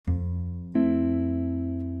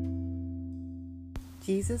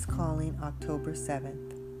Jesus Calling, October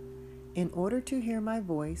 7th. In order to hear my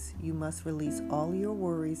voice, you must release all your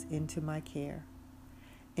worries into my care.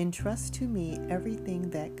 Entrust to me everything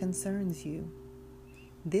that concerns you.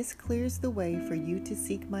 This clears the way for you to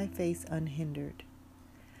seek my face unhindered.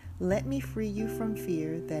 Let me free you from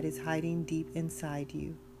fear that is hiding deep inside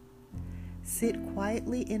you. Sit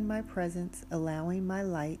quietly in my presence, allowing my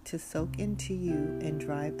light to soak into you and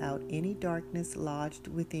drive out any darkness lodged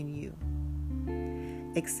within you.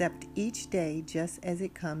 Accept each day just as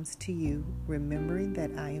it comes to you, remembering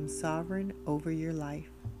that I am sovereign over your life.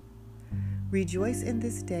 Rejoice in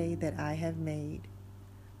this day that I have made,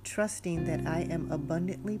 trusting that I am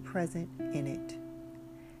abundantly present in it.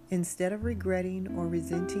 Instead of regretting or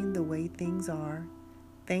resenting the way things are,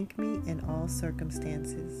 thank me in all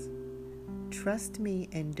circumstances. Trust me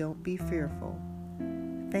and don't be fearful.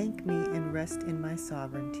 Thank me and rest in my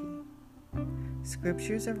sovereignty.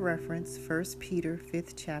 Scriptures of reference: 1 Peter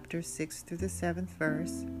 5th chapter 6 through the 7th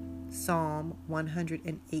verse, Psalm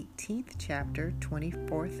 118th chapter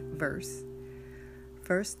 24th verse,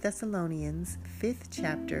 1 Thessalonians 5th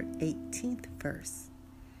chapter 18th verse.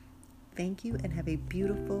 Thank you and have a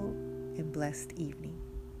beautiful and blessed evening.